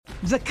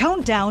The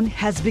countdown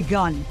has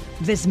begun.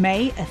 This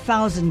May,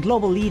 1,000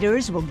 global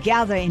leaders will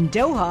gather in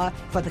Doha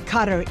for the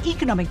Qatar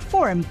Economic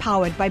Forum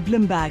powered by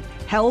Bloomberg,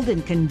 held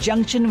in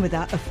conjunction with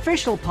our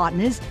official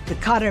partners, the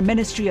Qatar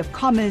Ministry of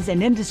Commerce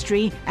and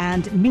Industry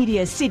and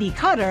Media City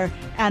Qatar,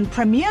 and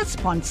premier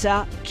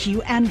sponsor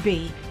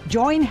QNB.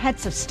 Join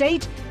heads of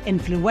state,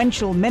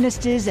 influential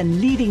ministers,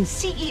 and leading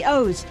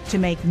CEOs to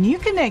make new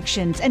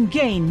connections and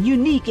gain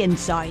unique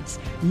insights.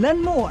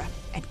 Learn more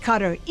at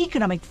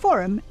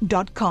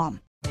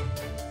QatarEconomicForum.com.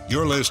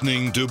 You're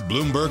listening to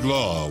Bloomberg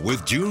Law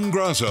with June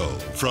Grasso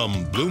from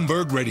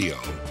Bloomberg Radio.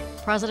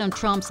 President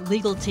Trump's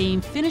legal team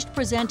finished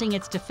presenting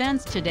its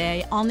defense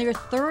today on their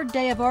third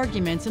day of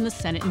arguments in the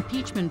Senate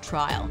impeachment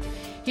trial.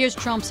 Here's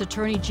Trump's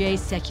attorney, Jay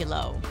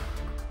Sekulow.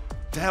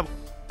 To have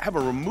a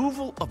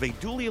removal of a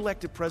duly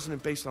elected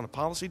president based on a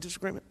policy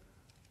disagreement?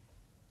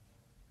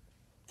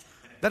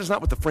 That is not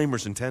what the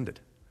framers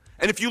intended.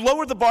 And if you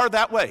lower the bar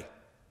that way,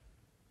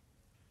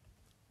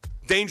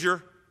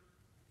 danger,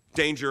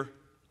 danger,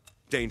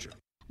 danger.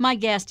 My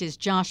guest is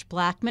Josh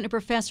Blackman, a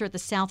professor at the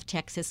South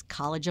Texas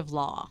College of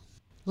Law.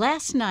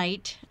 Last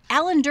night,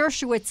 Alan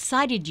Dershowitz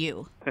cited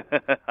you.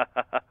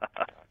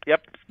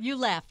 Yep. You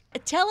left.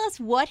 Tell us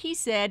what he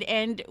said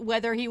and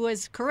whether he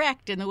was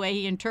correct in the way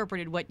he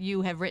interpreted what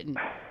you have written.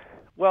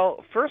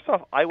 Well, first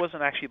off, I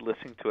wasn't actually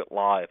listening to it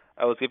live.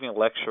 I was giving a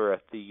lecture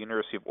at the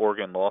University of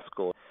Oregon Law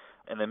School.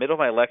 In the middle of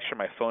my lecture,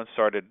 my phone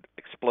started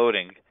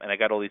exploding, and I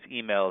got all these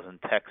emails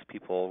and texts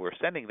people were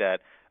sending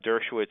that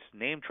Dershowitz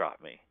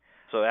name-dropped me.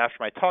 So after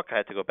my talk, I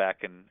had to go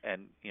back and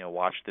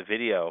watch the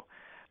video.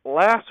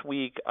 Last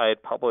week, I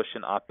had published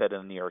an op-ed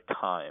in the New York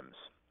Times,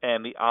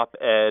 and the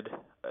op-ed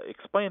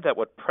explained that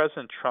what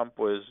President Trump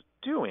was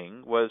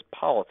doing was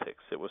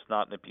politics. It was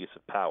not an abuse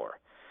of power.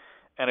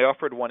 And I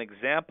offered one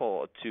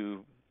example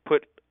to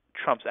put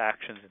Trump's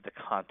actions into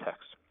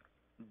context.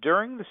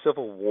 During the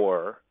Civil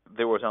War,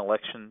 there was an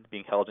election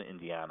being held in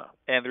Indiana,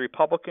 and the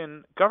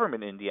Republican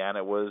government in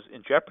Indiana was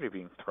in jeopardy of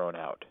being thrown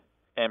out.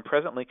 And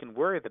President Lincoln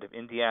worried that if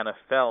Indiana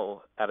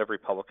fell out of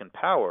Republican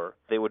power,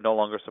 they would no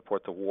longer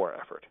support the war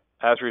effort.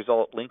 As a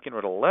result, Lincoln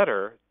wrote a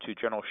letter to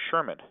General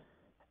Sherman,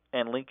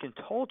 and Lincoln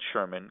told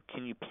Sherman,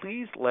 can you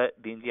please let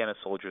the Indiana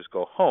soldiers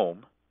go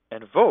home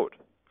and vote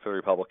for the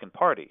Republican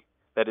Party?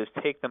 That is,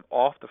 take them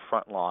off the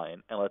front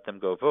line and let them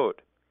go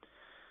vote.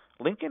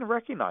 Lincoln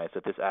recognized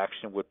that this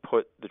action would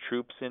put the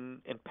troops in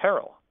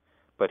peril,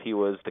 but he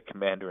was the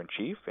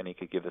commander-in-chief, and he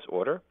could give this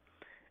order.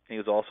 And he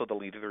was also the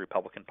leader of the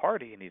Republican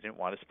Party, and he didn't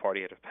want his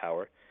party out of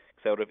power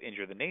because that would have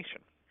injured the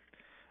nation.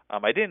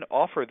 I didn't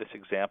offer this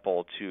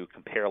example to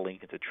compare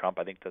Lincoln to Trump.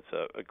 I think that's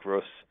a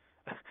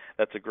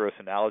gross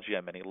analogy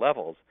on many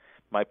levels.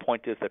 My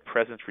point is that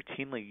presidents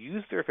routinely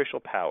use their official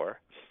power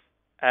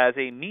as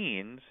a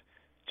means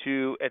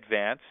to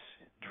advance,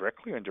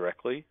 directly or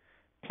indirectly,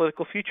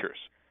 political futures.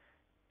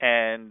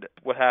 And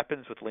what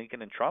happens with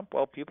Lincoln and Trump?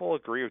 Well, people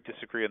agree or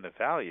disagree on the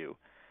value,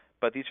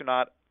 but these are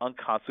not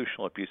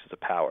unconstitutional abuses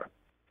of power.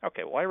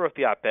 Okay, well, I wrote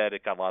the op-ed.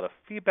 It got a lot of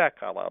feedback,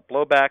 got a lot of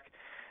blowback.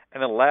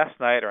 And then last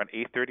night around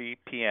 8:30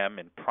 p.m.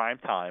 in prime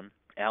time,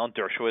 Alan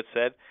Dershowitz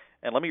said,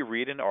 and let me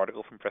read an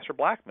article from Professor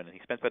Blackman. And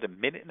he spent about a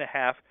minute and a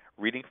half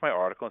reading from my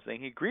article and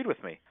saying he agreed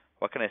with me.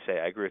 What can I say?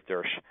 I agree with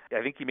Dersh.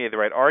 I think he made the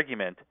right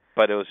argument,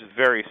 but it was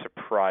very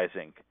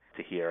surprising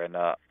to hear. And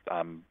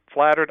I'm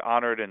flattered,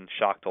 honored, and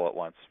shocked all at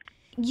once.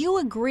 You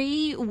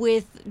agree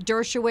with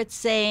Dershowitz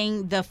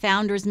saying the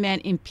founders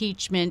meant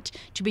impeachment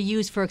to be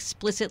used for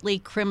explicitly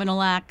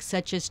criminal acts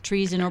such as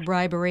treason or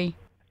bribery?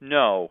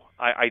 No,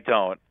 I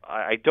don't.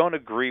 I don't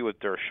agree with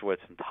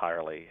Dershowitz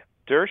entirely.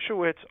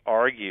 Dershowitz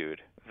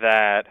argued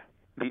that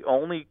the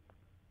only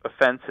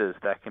offenses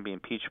that can be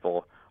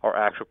impeachable are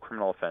actual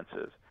criminal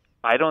offenses.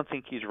 I don't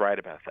think he's right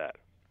about that.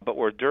 But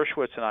where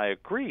Dershowitz and I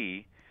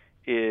agree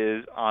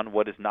is on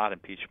what is not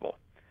impeachable.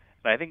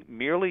 And I think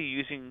merely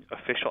using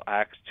official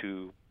acts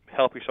to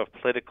help yourself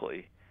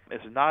politically is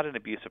not an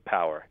abuse of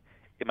power.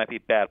 It might be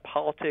bad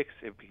politics.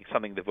 It would be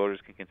something the voters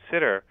can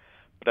consider,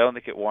 but I don't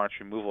think it warrants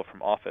removal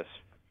from office.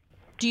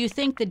 Do you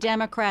think the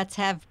Democrats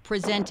have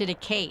presented a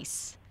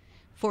case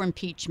for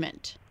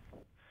impeachment?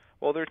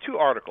 Well, there are two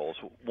articles.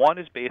 One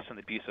is based on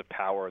the abuse of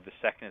power. The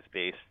second is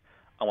based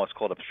on what's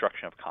called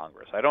obstruction of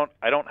Congress. I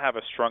don't have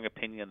a strong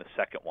opinion on the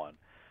second one,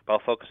 but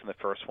I'll focus on the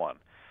first one.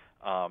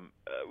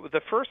 With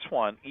the first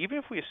one, even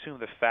if we assume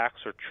the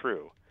facts are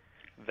true,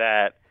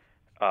 that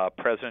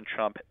President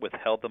Trump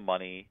withheld the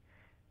money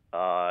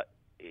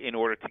in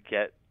order to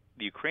get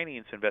the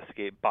Ukrainians to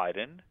investigate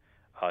Biden,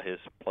 his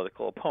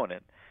political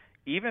opponent,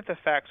 even if the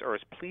facts are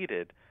as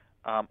pleaded,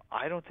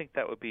 I don't think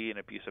that would be an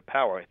abuse of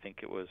power. I think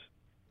it was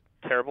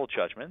terrible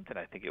judgment, and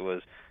I think it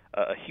was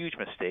a huge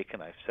mistake,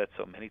 and I've said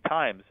so many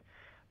times.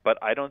 But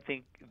I don't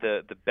think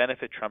the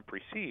benefit Trump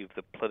received,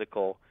 the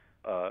political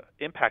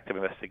impact of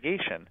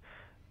investigation,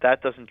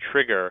 that doesn't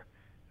trigger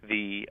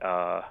the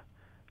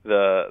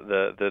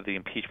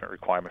impeachment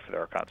requirement for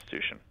our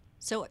Constitution.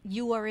 So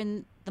you are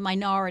in the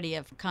minority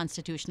of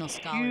constitutional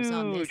scholars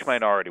on this. Huge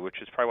minority,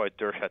 which is probably why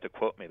Dersh had to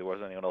quote me. There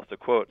wasn't anyone else to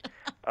quote.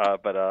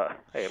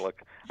 Hey,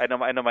 look, I know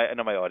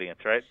my audience,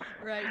 right?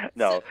 Right.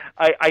 No,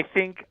 I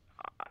think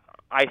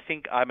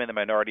I'm in the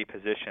minority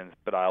positions,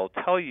 but I'll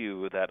tell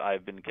you that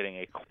I've been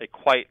getting a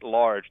quite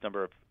large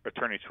number of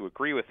attorneys who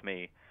agree with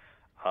me,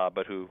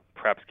 but who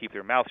perhaps keep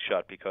their mouth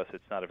shut because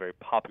it's not a very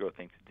popular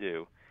thing to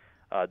do.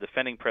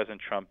 Defending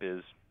President Trump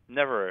is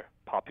never a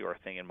popular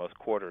thing in most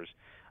quarters.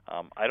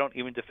 I don't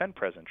even defend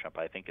President Trump.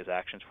 I think his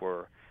actions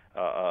were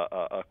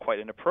quite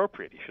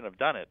inappropriate. He shouldn't have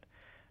done it.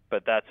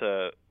 But that's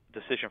a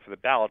decision for the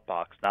ballot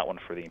box, not one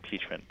for the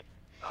impeachment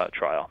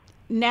trial.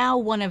 Now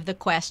one of the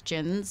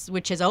questions,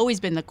 which has always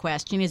been the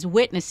question, is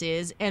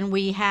witnesses, and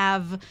we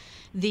have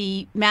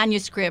the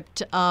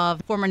manuscript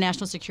of former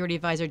National Security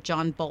Advisor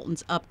John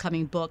Bolton's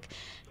upcoming book.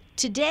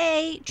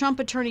 Today, Trump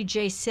attorney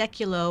Jay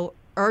Sekulow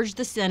urged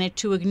the Senate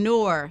to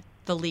ignore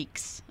the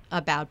leaks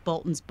about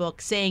Bolton's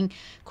book, saying,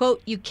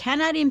 quote, "You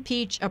cannot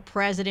impeach a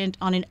president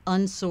on an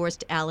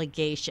unsourced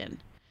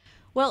allegation."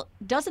 Well,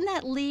 doesn't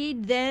that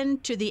lead then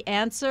to the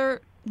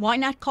answer, why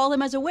not call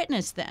him as a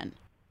witness then?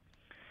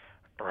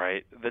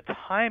 Right. The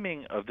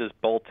timing of this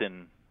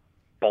Bolton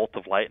bolt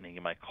of lightning,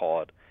 you might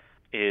call it,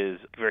 is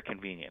very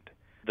convenient.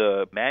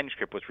 The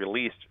manuscript was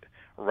released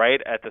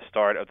right at the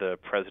start of the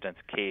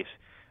president's case,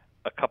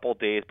 a couple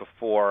days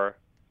before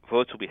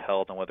votes will be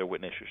held on whether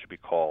witnesses should be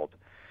called.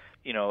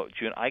 You know,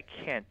 June, I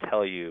can't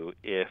tell you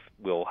if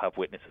we'll have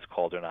witnesses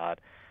called or not.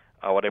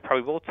 What I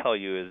probably will tell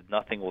you is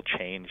nothing will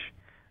change.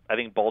 I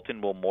think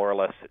Bolton will more or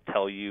less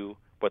tell you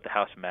what the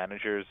House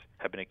managers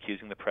have been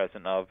accusing the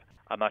president of.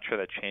 I'm not sure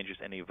that changes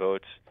any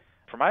votes.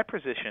 For my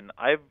position,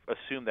 I've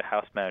assumed the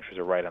House managers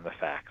are right on the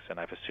facts, and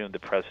I've assumed the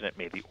president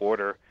made the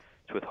order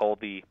to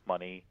withhold the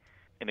money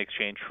in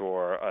exchange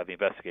for the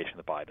investigation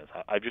of the Bidens.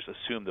 I've just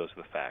assumed those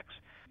are the facts.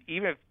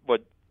 Even if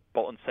what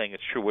Bolton's saying is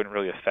true, wouldn't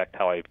really affect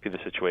how I view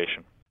the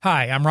situation.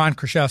 Hi, I'm Ron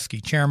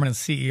Kraszewski, Chairman and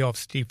CEO of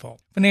Stifel.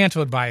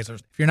 Financial advisors,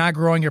 if you're not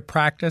growing your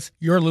practice,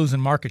 you're losing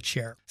market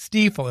share.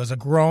 Stifel is a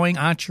growing,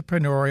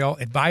 entrepreneurial,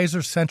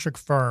 advisor-centric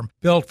firm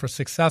built for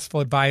successful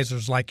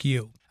advisors like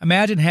you.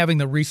 Imagine having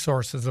the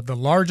resources of the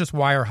largest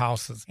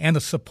wirehouses and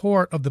the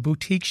support of the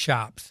boutique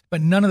shops, but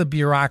none of the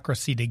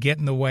bureaucracy to get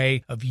in the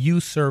way of you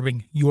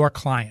serving your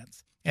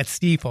clients. At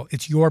Stifel,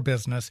 it's your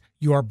business,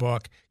 your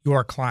book,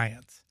 your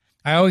clients.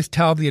 I always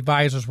tell the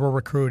advisors we're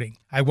recruiting,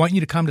 I want you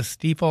to come to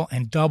Stifel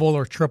and double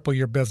or triple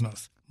your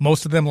business.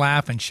 Most of them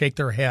laugh and shake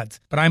their heads,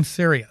 but I'm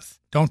serious.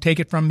 Don't take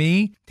it from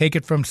me. Take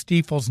it from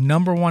Stifel's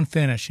 #1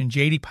 finish in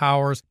J.D.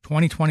 Power's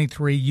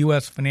 2023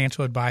 U.S.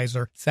 Financial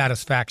Advisor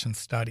Satisfaction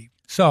Study.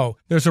 So,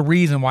 there's a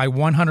reason why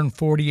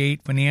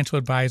 148 financial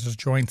advisors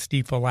joined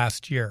Stifel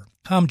last year.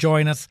 Come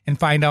join us and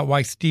find out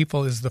why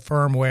Stifel is the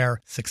firm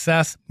where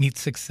success meets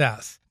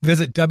success.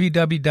 Visit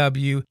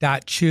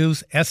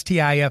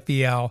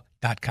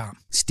www.choosestifel.com.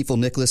 Stifel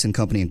Nicholas and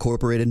Company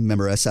Incorporated,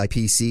 member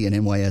SIPC and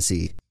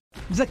NYSE.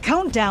 The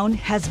countdown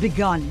has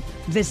begun.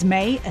 This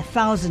May,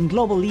 1,000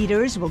 global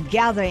leaders will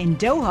gather in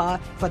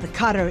Doha for the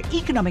Qatar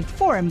Economic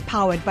Forum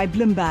powered by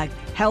Bloomberg,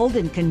 held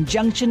in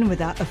conjunction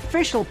with our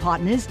official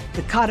partners,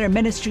 the Qatar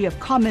Ministry of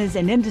Commerce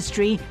and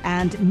Industry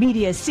and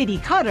Media City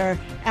Qatar,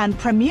 and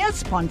premier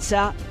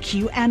sponsor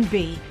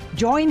QNB.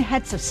 Join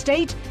heads of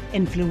state,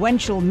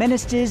 influential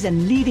ministers,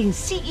 and leading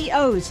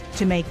CEOs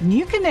to make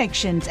new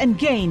connections and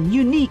gain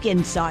unique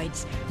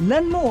insights.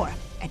 Learn more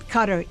at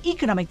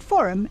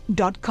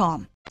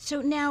QatarEconomicForum.com.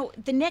 So now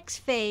the next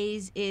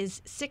phase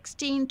is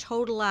 16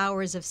 total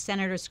hours of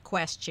senators'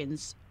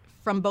 questions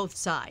from both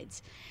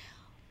sides.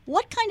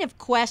 What kind of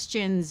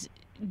questions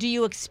do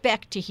you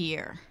expect to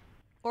hear?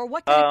 Or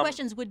what kind of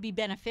questions would be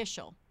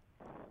beneficial?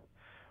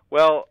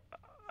 Well,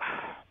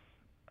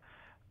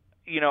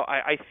 you know,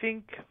 I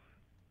think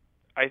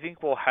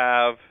we'll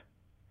have.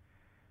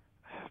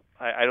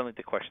 I don't think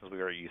the questions will be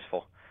very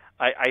useful.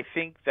 I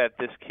think that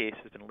this case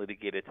has been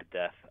litigated to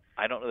death.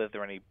 I don't know that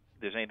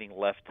there's anything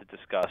left to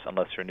discuss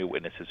unless there are new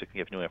witnesses who can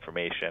give new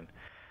information.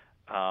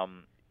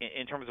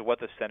 In terms of what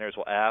the senators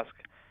will ask,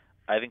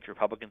 I think the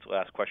Republicans will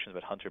ask questions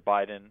about Hunter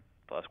Biden.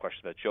 They'll ask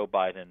questions about Joe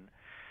Biden.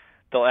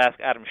 They'll ask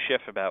Adam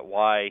Schiff about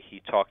why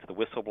he talked to the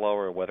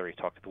whistleblower or whether he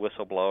talked to the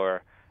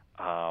whistleblower.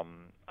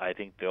 I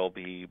think there'll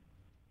be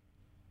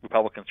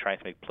Republicans trying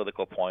to make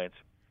political points.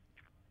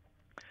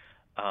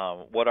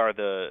 What are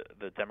the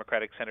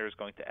Democratic senators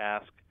going to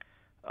ask?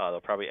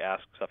 They'll probably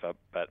ask stuff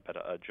about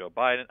Joe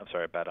Biden.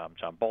 About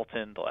John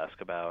Bolton. They'll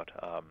ask about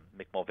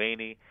Mick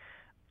Mulvaney.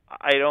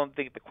 I don't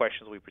think the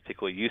questions will be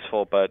particularly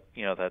useful, but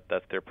you know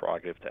that's their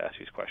prerogative to ask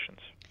these questions.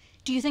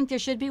 Do you think there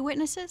should be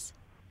witnesses?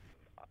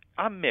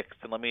 I'm mixed,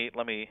 and let me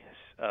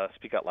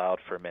speak out loud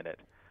for a minute.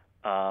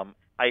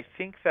 I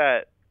think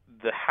that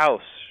the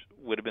House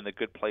would have been a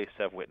good place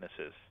to have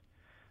witnesses.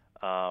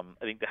 I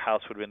think the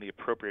House would have been the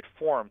appropriate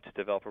forum to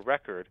develop a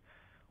record,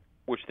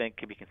 which then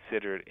can be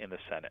considered in the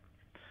Senate.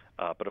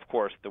 But of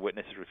course, the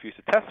witnesses refused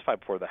to testify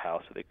before the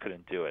House, so they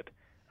couldn't do it.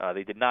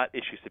 They did not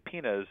issue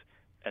subpoenas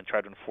and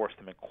try to enforce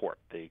them in court.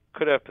 They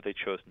could have, but they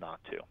chose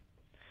not to.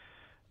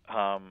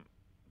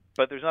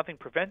 but there's nothing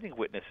preventing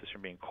witnesses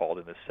from being called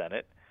in the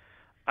Senate.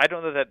 I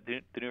don't know that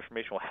the new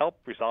information will help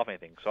resolve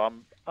anything. So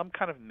I'm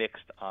kind of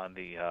mixed on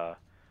the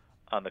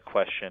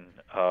question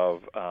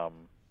of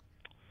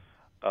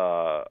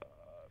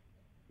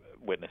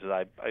witnesses.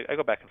 I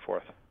go back and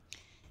forth.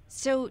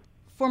 So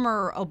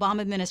former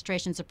Obama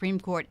administration Supreme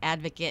Court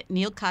advocate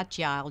Neil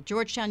Katyal,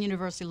 Georgetown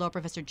University law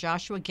professor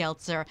Joshua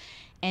Geltzer,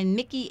 and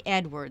Mickey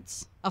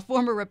Edwards, a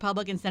former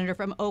Republican senator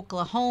from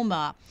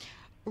Oklahoma,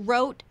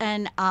 wrote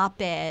an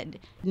op-ed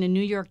in the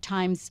New York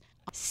Times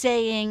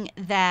saying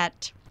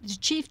that the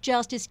Chief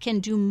Justice can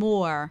do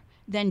more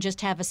than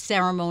just have a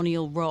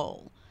ceremonial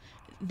role,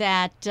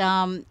 that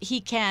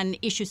he can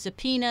issue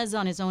subpoenas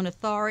on his own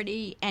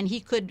authority, and he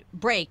could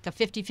break a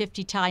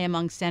 50-50 tie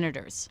among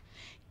senators.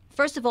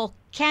 First of all,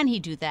 can he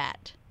do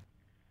that?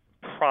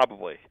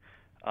 Probably.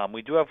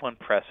 We do have one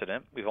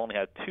precedent. We've only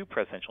had 2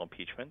 presidential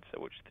impeachments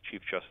at which the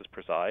Chief Justice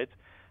presides.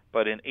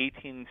 But in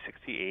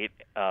 1868,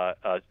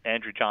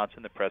 Andrew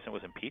Johnson, the president,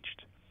 was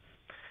impeached.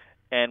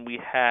 And we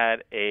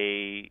had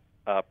a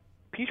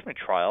impeachment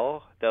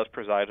trial that was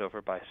presided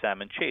over by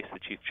Salmon Chase, the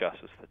Chief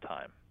Justice at the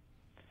time.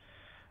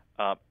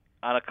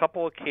 On a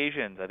couple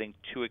occasions, I think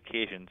 2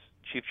 occasions,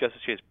 Chief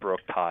Justice Chase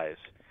broke ties,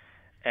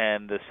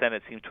 and the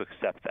Senate seemed to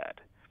accept that.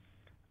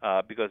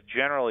 Because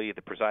generally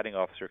the presiding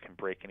officer can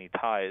break any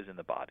ties in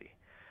the body.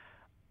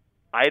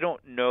 I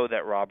don't know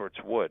that Roberts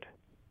would.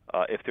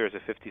 If there's a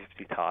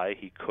 50-50 tie,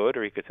 he could,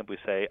 or he could simply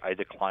say, I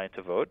decline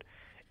to vote,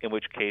 in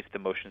which case the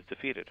motion is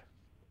defeated.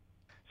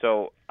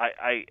 So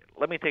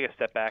let me take a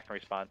step back and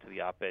respond to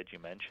the op-ed you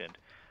mentioned.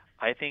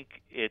 I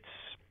think it's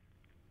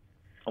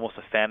almost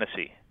a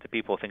fantasy that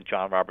people think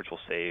John Roberts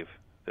will save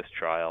this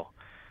trial.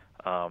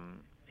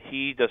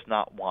 He does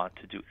not want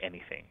to do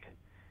anything.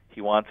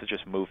 He wants to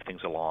just move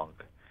things along.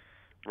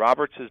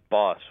 Roberts'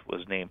 boss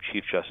was named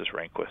Chief Justice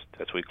Rehnquist.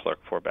 That's what he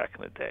clerked for back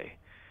in the day.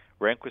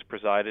 Rehnquist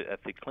presided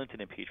at the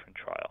Clinton impeachment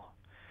trial.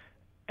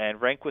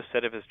 And Rehnquist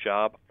said of his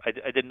job,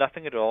 I did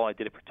nothing at all. I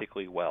did it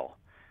particularly well.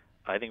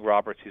 I think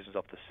Roberts sees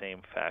himself the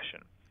same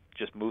fashion.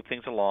 Just move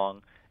things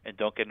along and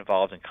don't get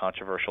involved in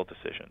controversial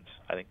decisions.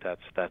 I think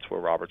that's where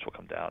Roberts will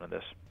come down in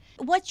this.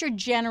 What's your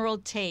general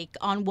take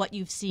on what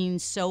you've seen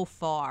so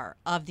far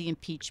of the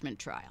impeachment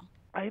trial?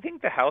 I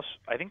think the House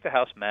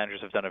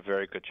managers have done a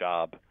very good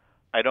job.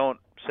 I don't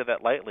say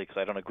that lightly because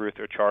I don't agree with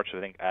their charges.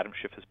 I think Adam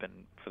Schiff has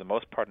been, for the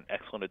most part, an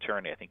excellent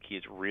attorney. I think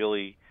he's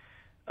really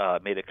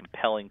made a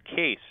compelling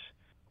case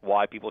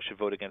why people should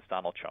vote against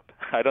Donald Trump.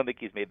 I don't think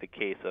he's made the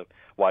case of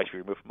why he should be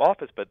removed from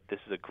office, but this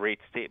is a great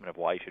statement of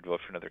why you should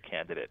vote for another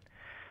candidate.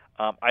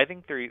 I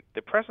think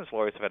the president's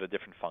lawyers have had a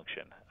different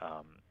function.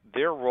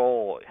 Their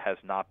role has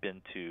not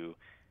been to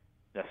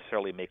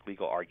necessarily make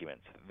legal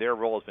arguments. Their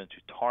role has been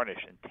to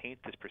tarnish and taint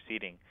this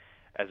proceeding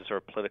as a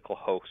sort of political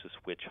hoax, this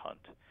witch hunt.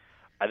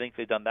 I think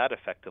they've done that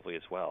effectively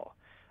as well.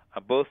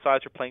 Both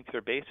sides are playing to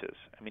their bases.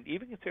 I mean,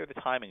 even consider the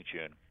timing,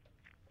 June.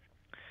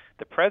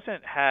 The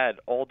president had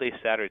all day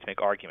Saturday to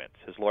make arguments.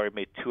 His lawyer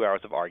made 2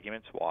 hours of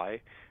arguments. Why?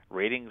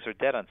 Ratings are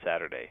dead on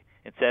Saturday.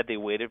 Instead, they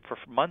waited for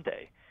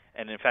Monday.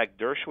 And in fact,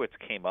 Dershowitz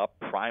came up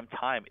prime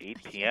time,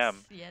 8 p.m.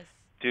 Yes.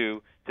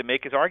 to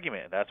make his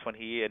argument. That's when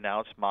he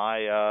announced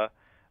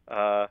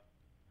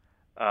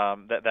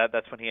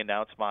that's when he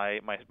announced my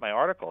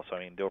article. So I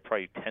mean, there were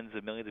probably tens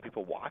of millions of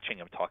people watching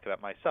him talk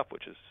about my stuff,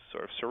 which is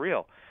sort of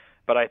surreal.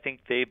 But I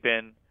think they've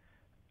been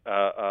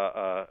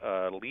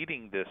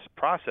leading this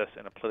process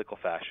in a political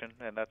fashion,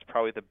 and that's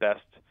probably the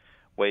best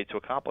way to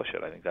accomplish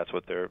it. I think that's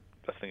what they're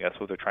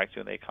trying to do,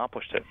 and they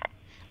accomplished it.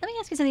 Let me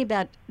ask you something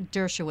about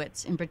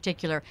Dershowitz in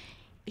particular.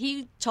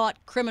 He taught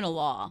criminal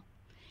law,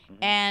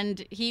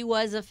 and he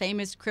was a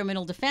famous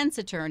criminal defense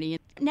attorney.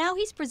 Now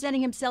he's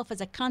presenting himself as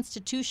a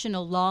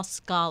constitutional law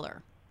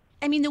scholar.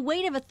 I mean, the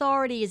weight of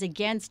authority is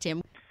against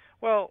him.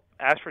 Well,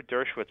 as for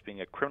Dershowitz being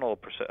a criminal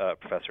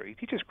professor, he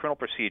teaches criminal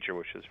procedure,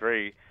 which is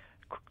very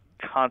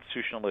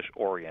constitutionalist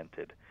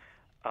oriented.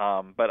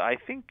 But I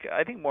think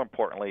more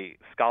importantly,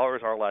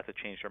 scholars are allowed to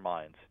change their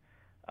minds.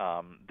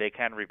 They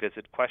can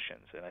revisit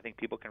questions, and I think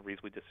people can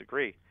reasonably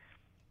disagree.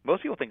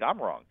 Most people think I'm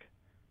wrong.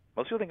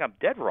 Most people think I'm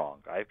dead wrong.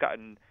 I've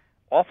gotten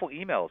awful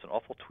emails and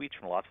awful tweets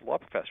from lots of law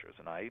professors,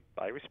 and I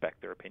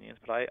respect their opinions,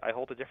 but I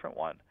hold a different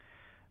one.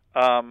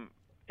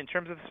 In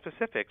terms of the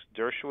specifics,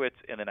 Dershowitz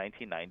in the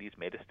 1990s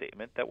made a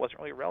statement that wasn't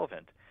really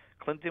relevant.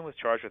 Clinton was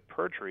charged with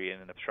perjury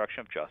and an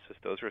obstruction of justice.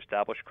 Those are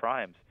established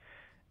crimes.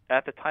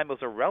 At the time, it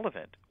was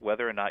irrelevant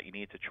whether or not you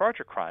need to charge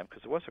a crime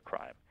because it was a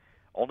crime.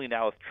 Only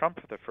now with Trump,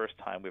 for the first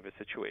time, we have a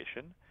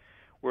situation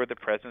where the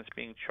president's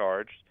being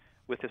charged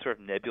with this sort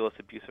of nebulous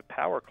abuse of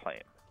power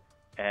claim,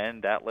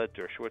 and that led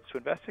Dershowitz to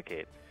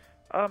investigate.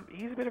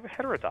 He's a bit of a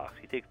heterodox.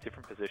 He takes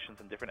different positions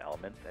on different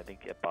elements. I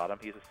think at bottom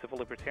he's a civil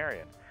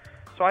libertarian.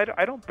 So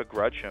I don't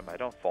begrudge him. I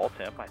don't fault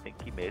him. I think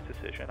he made a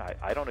decision.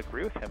 I don't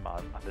agree with him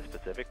on this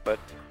specific, but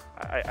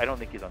I don't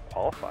think he's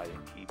unqualified. I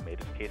think he made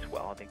his case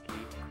well. I think he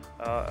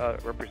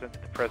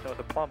represented the president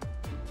with aplomb.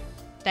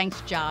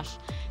 Thanks, Josh.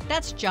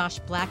 That's Josh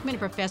Blackman, a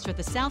professor at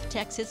the South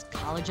Texas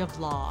College of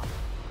Law.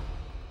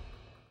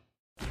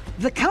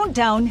 The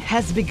countdown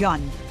has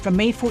begun. From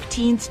May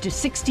 14th to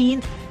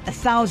 16th,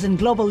 1,000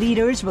 global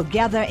leaders will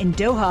gather in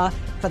Doha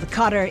for the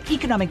Qatar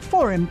Economic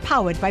Forum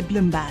powered by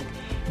Bloomberg.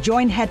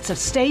 Join heads of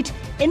state,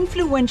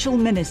 influential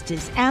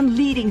ministers, and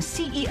leading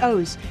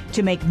CEOs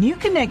to make new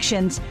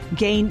connections,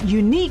 gain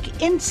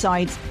unique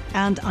insights,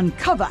 and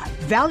uncover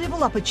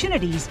valuable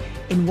opportunities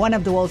in one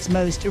of the world's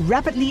most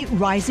rapidly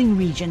rising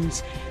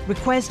regions.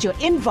 Request your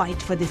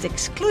invite for this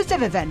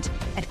exclusive event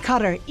at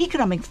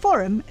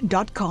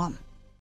QatarEconomicForum.com.